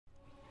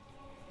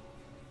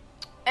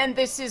And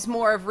this is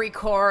more of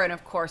Recore, and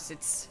of course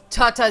it's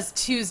Tatas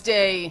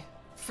Tuesday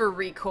for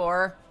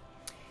Recore.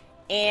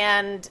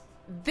 And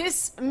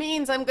this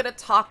means I'm going to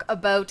talk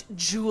about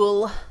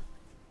Jewel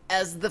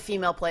as the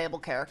female playable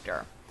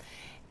character.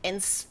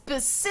 And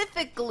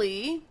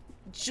specifically,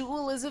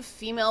 Jewel is a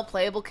female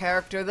playable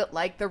character that,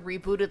 like the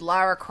rebooted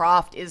Lara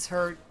Croft, is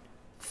her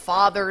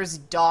father's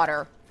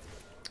daughter.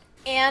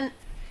 And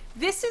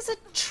this is a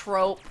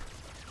trope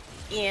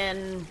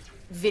in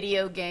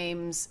video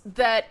games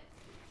that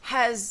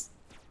has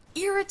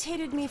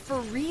irritated me for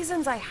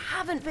reasons I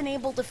haven't been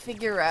able to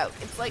figure out.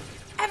 It's like,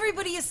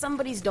 everybody is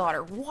somebody's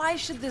daughter. Why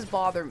should this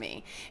bother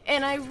me?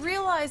 And I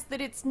realized that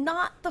it's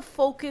not the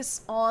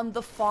focus on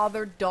the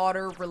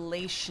father-daughter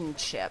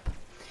relationship.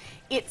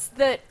 It's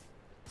the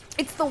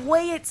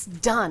way it's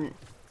done.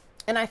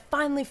 And I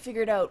finally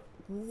figured out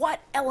what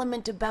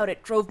element about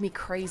it drove me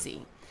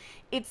crazy.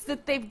 It's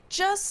that they've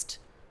just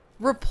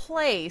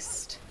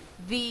replaced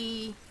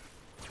the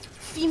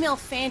female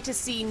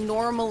fantasy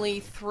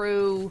normally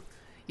through,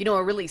 you know,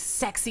 a really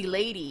sexy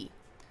lady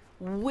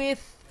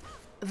with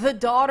the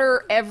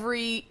daughter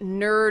every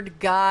nerd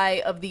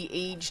guy of the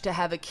age to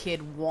have a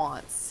kid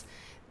wants.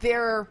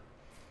 They're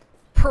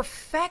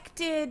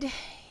perfected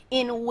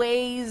in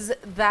ways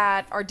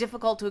that are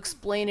difficult to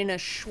explain in a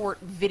short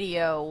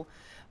video,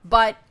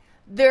 but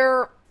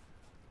they're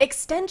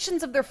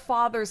extensions of their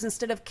fathers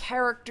instead of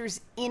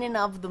characters in and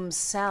of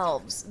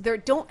themselves. They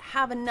don't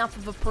have enough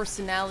of a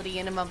personality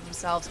in and of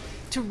themselves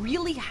to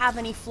really have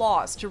any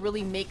flaws, to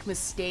really make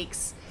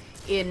mistakes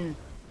in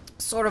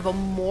sort of a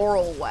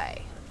moral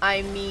way.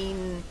 I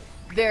mean,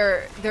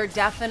 they're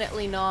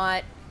definitely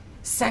not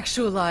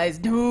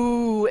sexualized.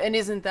 No, and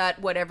isn't that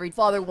what every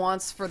father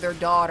wants for their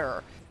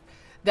daughter?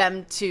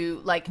 Them to,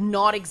 like,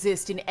 not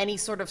exist in any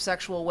sort of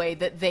sexual way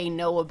that they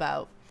know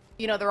about.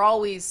 You know, they're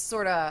always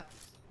sort of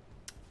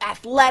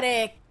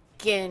athletic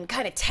and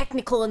kind of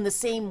technical in the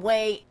same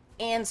way,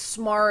 and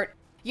smart,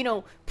 you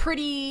know,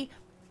 pretty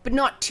but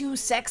not too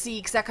sexy,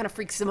 because that kind of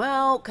freaks them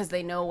out because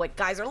they know what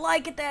guys are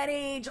like at that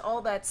age,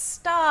 all that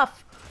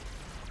stuff.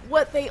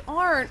 What they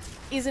aren't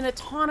is an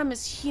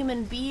autonomous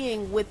human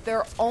being with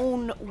their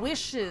own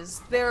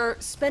wishes. They're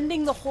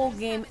spending the whole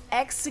game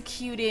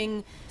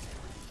executing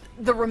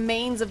the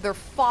remains of their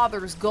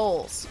father's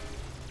goals.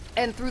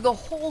 And through the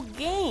whole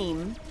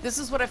game, this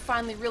is what I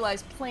finally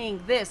realized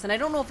playing this, and I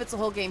don't know if it's a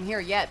whole game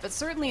here yet, but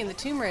certainly in the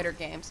Tomb Raider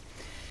games,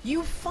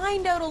 you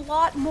find out a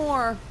lot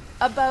more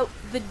about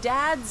the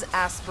dad's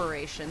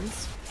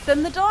aspirations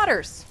than the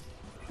daughter's.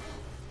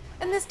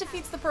 And this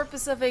defeats the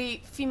purpose of a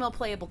female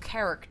playable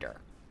character.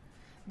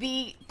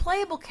 The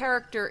playable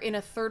character in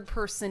a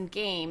third-person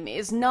game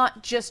is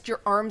not just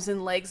your arms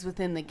and legs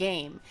within the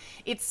game.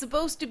 It's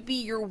supposed to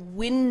be your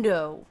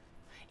window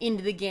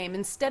into the game,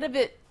 instead of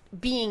it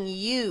being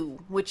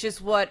you, which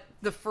is what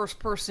the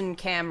first-person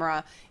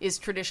camera is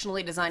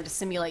traditionally designed to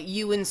simulate,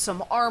 you in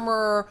some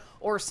armor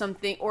or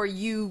something, or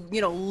you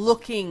know,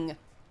 looking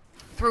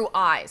through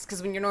eyes,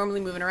 because when you're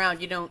normally moving around,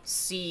 you don't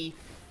see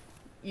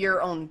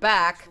your own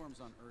back,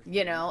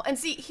 you know. And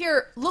see,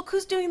 here, look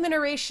who's doing the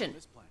narration.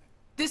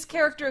 This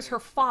character is her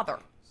father.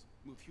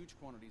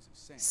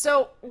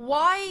 So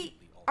why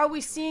are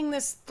we seeing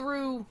this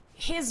through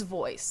his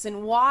voice?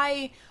 And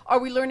why are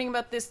we learning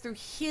about this through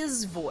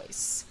his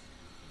voice?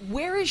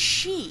 Where is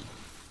she?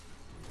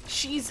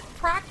 She's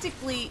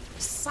practically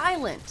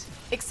silent,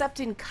 except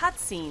in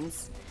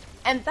cutscenes,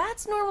 and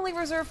that's normally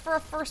reserved for a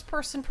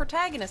first-person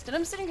protagonist. And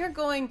I'm sitting here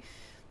going,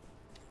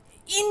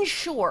 in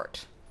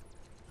short,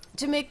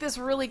 to make this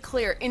really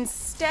clear,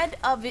 instead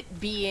of it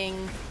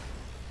being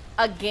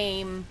a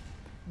game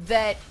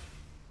that,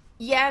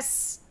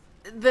 yes,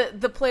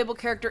 the playable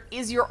character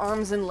is your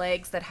arms and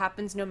legs, that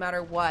happens no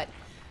matter what,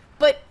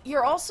 but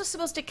you're also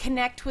supposed to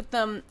connect with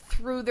them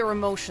through their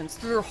emotions,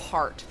 through their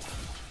heart,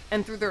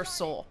 and through their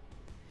soul.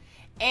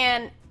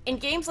 And in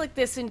games like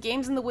this, in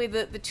games in the way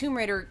that the Tomb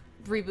Raider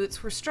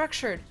reboots were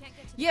structured,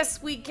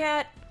 yes, we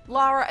get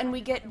Lara and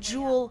we get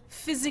Jewel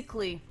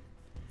physically,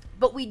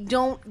 but we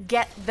don't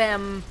get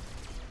them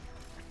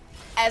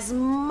as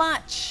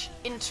much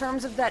in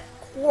terms of that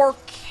core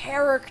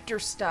character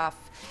stuff,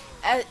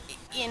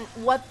 in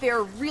what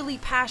they're really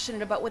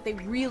passionate about, what they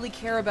really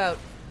care about,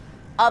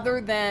 other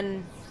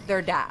than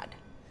their dad.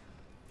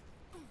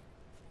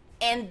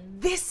 And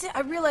this, I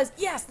realized,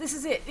 yes, this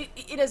is it.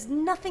 It has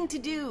nothing to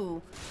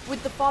do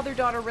with the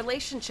father-daughter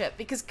relationship,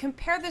 because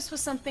compare this with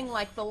something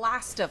like The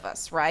Last of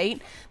Us,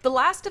 right? The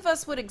Last of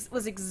Us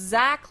was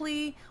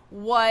exactly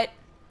what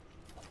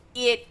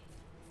it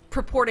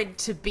purported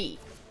to be.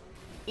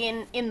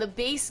 In the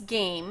base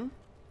game,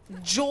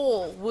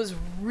 Joel was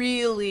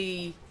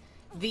really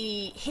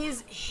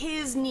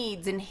his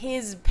needs and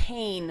his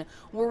pain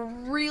were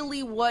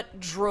really what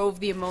drove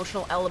the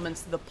emotional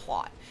elements of the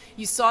plot.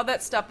 You saw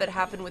that stuff that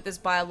happened with his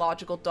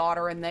biological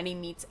daughter, and then he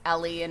meets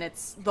Ellie, and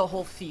it's the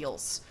whole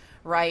feels,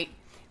 right?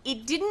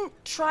 It didn't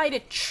try to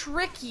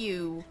trick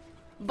you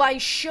by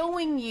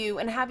showing you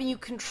and having you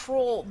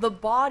control the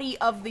body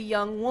of the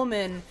young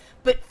woman,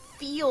 but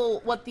feel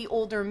what the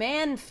older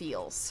man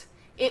feels.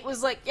 It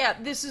was like, yeah,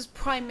 this is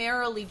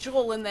primarily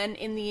Joel, and then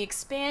in the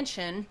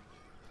expansion,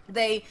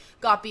 they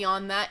got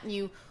beyond that, and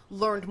you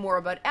learned more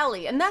about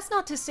Ellie. And that's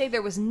not to say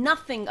there was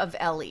nothing of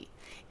Ellie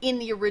in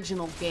the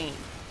original game.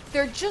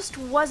 There just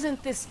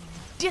wasn't this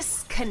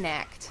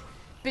disconnect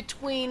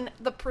between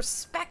the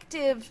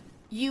perspective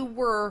you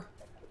were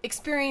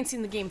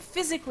experiencing the game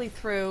physically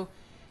through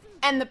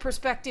and the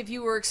perspective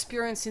you were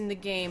experiencing the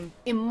game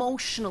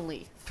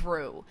emotionally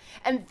through.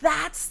 And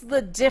that's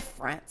the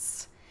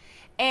difference.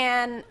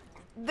 And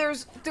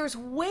there's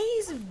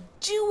ways of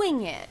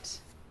doing it.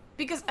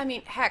 Because, I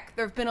mean, heck,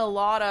 there have been a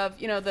lot of,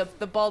 you know,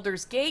 the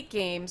Baldur's Gate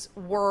games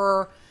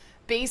were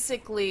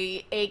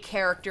basically a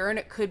character, and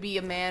it could be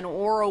a man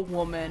or a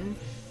woman,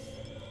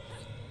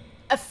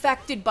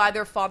 affected by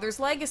their father's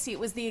legacy. It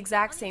was the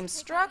exact same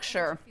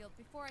structure.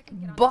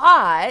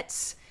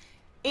 But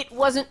it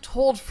wasn't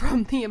told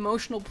from the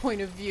emotional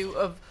point of view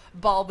of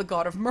Baal, the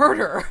god of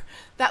murder.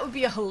 That would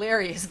be a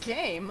hilarious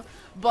game,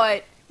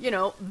 but, you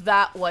know,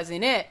 that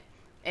wasn't it.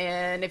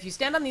 And if you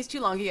stand on these too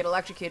long, you get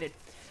electrocuted.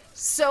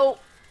 So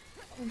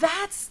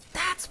that's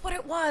what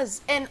it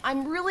was. And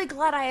I'm really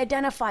glad I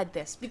identified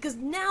this, because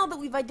now that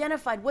we've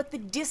identified what the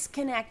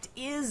disconnect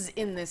is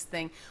in this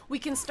thing, we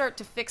can start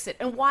to fix it.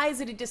 And why is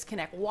it a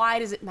disconnect? Why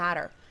does it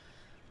matter?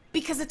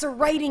 Because it's a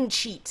writing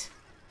cheat.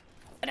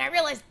 And I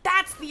realized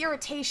that's the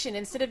irritation,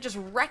 instead of just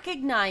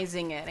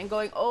recognizing it and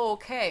going, oh,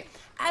 okay.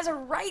 As a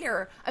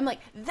writer, I'm like,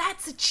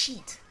 that's a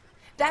cheat.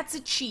 That's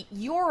a cheat.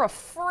 You're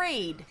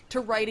afraid to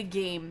write a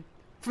game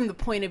from the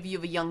point of view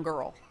of a young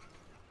girl.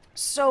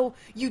 So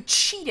you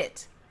cheat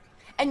it.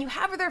 And you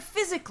have her there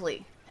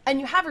physically. And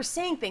you have her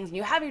saying things. And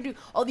you have her do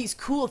all these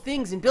cool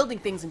things and building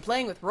things and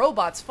playing with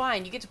robots.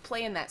 Fine. You get to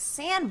play in that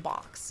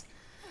sandbox.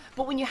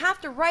 But when you have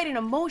to write an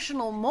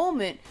emotional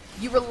moment,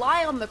 you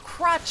rely on the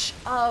crutch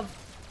of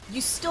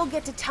you still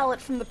get to tell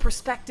it from the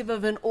perspective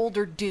of an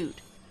older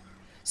dude.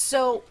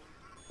 So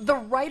the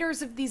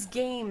writers of these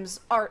games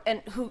are,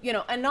 and who, you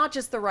know, and not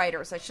just the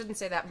writers, I shouldn't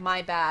say that,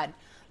 my bad,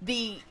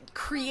 the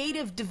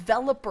creative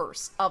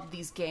developers of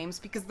these games,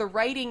 because the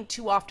writing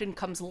too often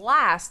comes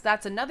last.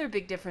 That's another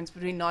big difference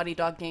between Naughty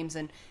Dog games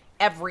and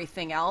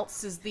everything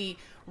else, is the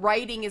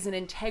writing is an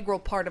integral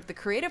part of the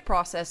creative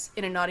process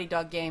in a Naughty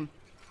Dog game.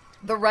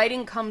 The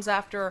writing comes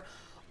after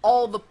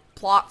all the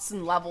plots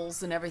and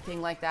levels and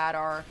everything like that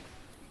are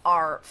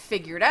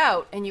figured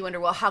out, and you wonder,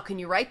 well, how can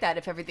you write that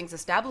if everything's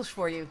established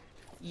for you?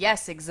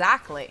 Yes,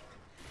 exactly.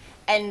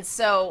 And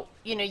so,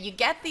 you know, you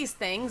get these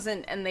things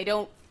and they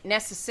don't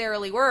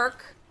necessarily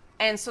work,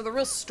 and so the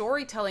real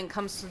storytelling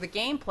comes through the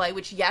gameplay,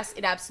 which, yes,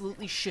 it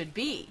absolutely should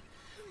be.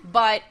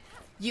 But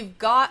you've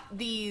got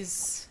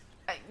these,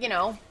 you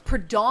know,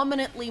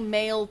 predominantly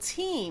male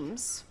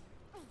teams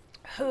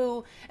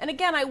who, and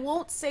again, I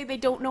won't say they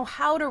don't know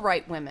how to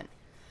write women,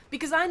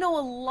 because I know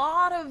a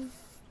lot of,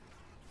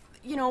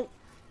 you know,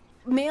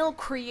 male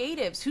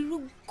creatives who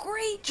do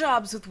great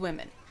jobs with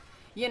women,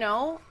 you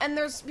know, and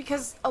there's,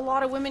 because a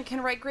lot of women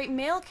can write great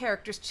male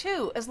characters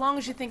too, as long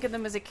as you think of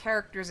them as a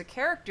character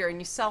and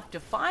you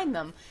self-define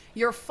them,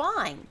 you're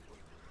fine.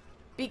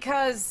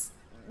 Because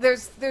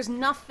there's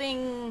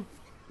nothing,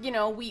 you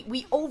know,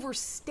 we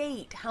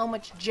overstate how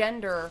much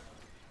gender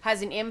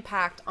has an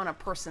impact on a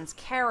person's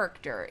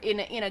character. In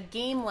a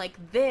game like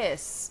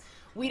this,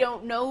 we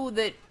don't know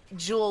that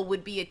Joel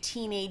would be a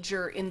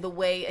teenager in the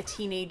way a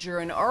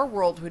teenager in our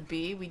world would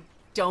be. We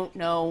don't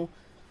know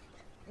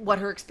what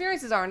her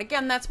experiences are. And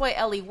again, that's why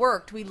Ellie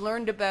worked. We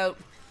learned about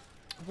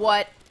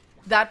what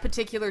that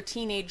particular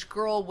teenage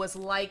girl was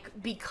like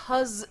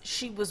because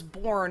she was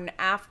born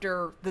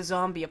after the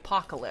zombie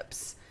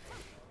apocalypse.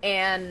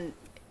 And,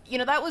 you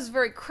know, that was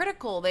very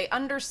critical. They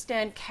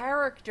understand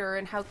character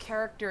and how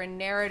character and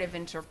narrative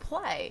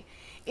interplay.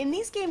 In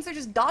these games, they're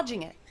just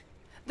dodging it.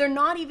 They're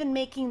not even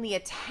making the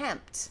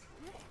attempt.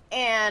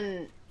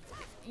 And,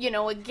 you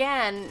know,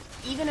 again,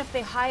 even if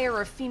they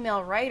hire a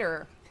female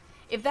writer,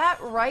 if that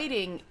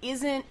writing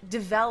isn't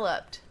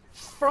developed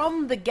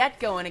from the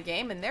get-go in a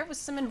game, and there was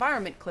some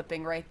environment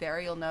clipping right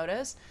there, you'll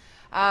notice,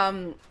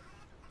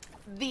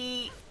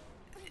 it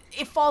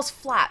falls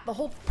flat. The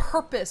whole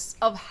purpose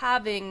of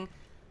having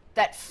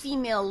that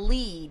female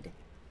lead,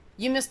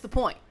 you miss the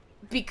point,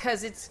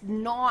 because it's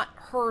not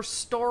her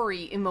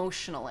story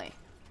emotionally.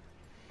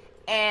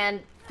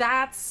 And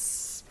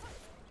that's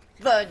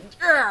the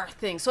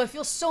thing. So I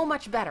feel so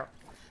much better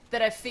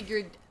that I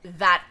figured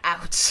that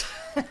out.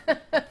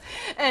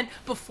 And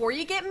before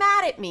you get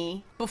mad at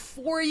me,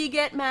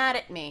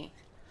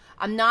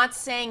 I'm not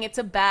saying it's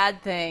a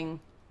bad thing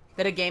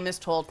that a game is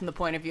told from the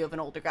point of view of an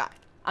older guy.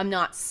 I'm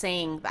not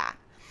saying that.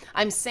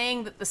 I'm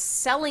saying that the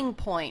selling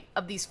point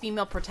of these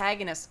female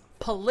protagonists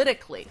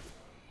politically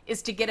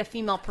is to get a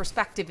female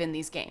perspective in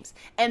these games.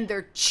 And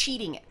they're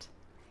cheating it.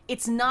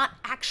 It's not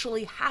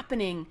actually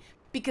happening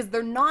because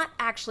they're not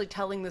actually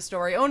telling the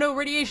story, oh no,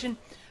 radiation,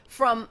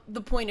 from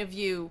the point of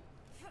view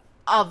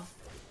of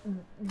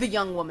the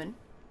young woman.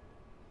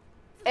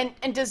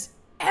 And does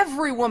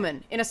every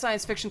woman in a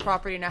science fiction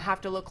property now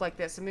have to look like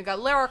this? I mean, we've got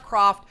Lara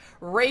Croft,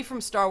 Rey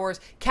from Star Wars,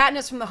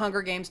 Katniss from the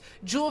Hunger Games,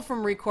 Jewel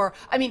from Recore.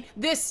 I mean,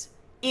 this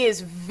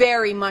is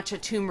very much a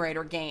Tomb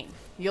Raider game.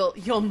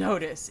 You'll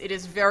notice it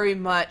is very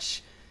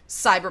much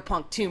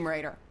cyberpunk Tomb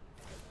Raider.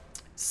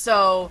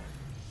 So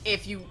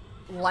if you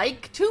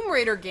like Tomb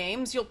Raider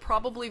games, you'll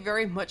probably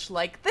very much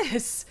like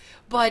this.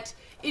 But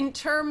in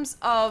terms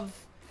of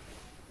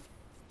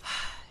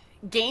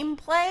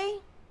gameplay,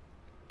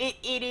 it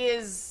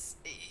is,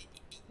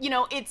 you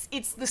know,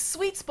 it's the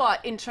sweet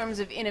spot in terms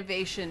of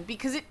innovation,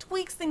 because it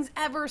tweaks things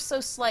ever so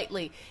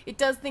slightly. It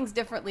does things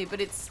differently,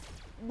 but it's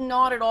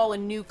not at all a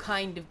new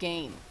kind of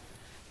game.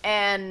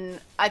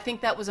 And I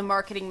think that was a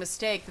marketing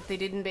mistake, that they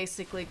didn't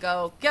basically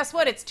go, guess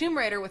what, it's Tomb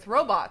Raider with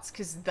robots,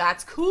 because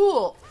that's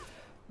cool.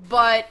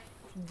 But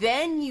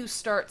then you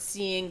start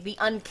seeing the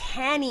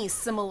uncanny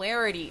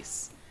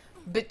similarities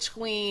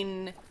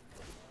between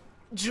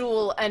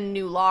Jewel and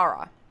New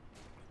Lara.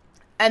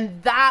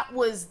 And that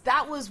was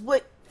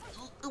what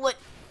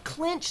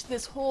clinched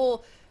this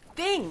whole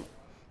thing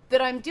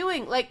that I'm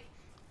doing. Like,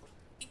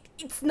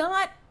 it's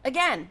not,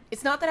 again,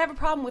 it's not that I have a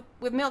problem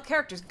with male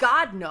characters.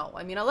 God, no.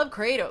 I mean, I love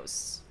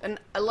Kratos, and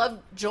I love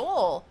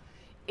Joel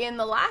in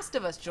The Last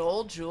of Us.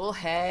 Joel,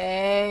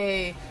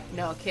 hey.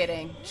 No,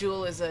 kidding.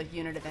 Joel is a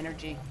unit of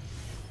energy.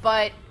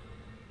 But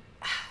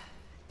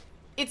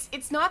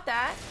it's not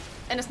that,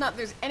 and it's not,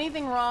 there's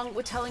anything wrong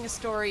with telling a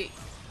story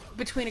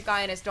between a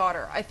guy and his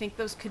daughter. I think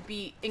those could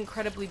be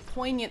incredibly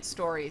poignant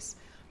stories,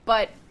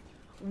 but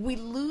we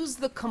lose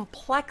the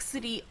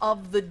complexity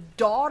of the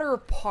daughter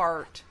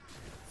part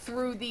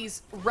through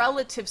these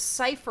relative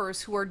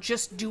ciphers who are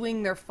just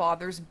doing their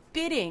father's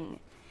bidding.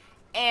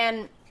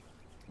 And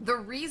the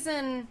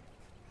reason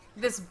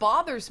this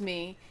bothers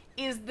me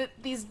is that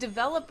these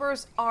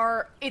developers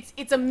are,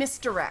 it's a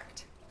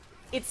misdirect.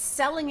 It's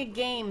selling a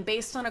game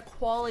based on a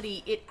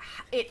quality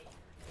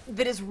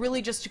that is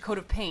really just a coat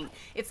of paint.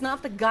 It's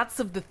not the guts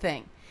of the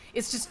thing.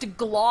 It's just a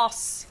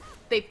gloss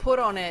they put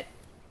on it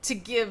to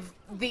give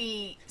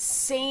the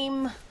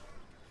same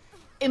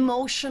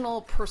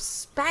emotional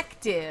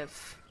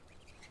perspective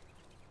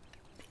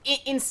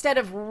instead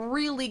of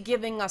really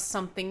giving us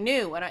something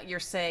new. And you're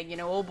saying, you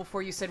know, oh,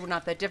 before you said we're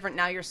not that different,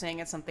 now you're saying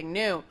it's something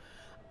new.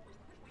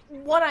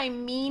 What I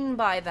mean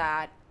by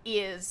that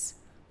is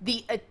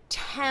the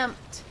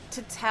attempt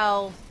to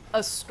tell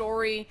a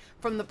story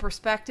from the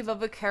perspective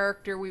of a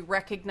character we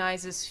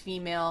recognize as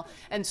female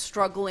and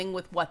struggling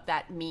with what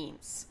that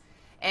means.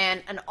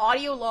 And an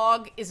audio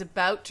log is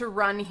about to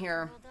run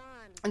here.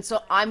 And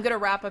so I'm going to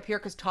wrap up here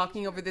because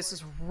talking over this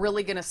is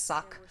really going to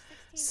suck.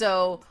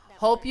 So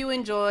hope you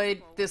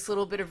enjoyed this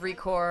little bit of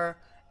Recore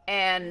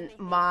and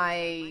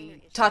my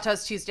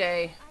Tatas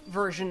Tuesday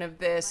version of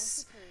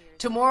this.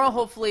 Tomorrow,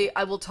 hopefully,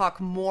 I will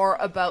talk more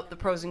about the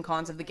pros and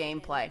cons of the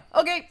gameplay.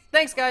 Okay,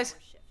 thanks, guys.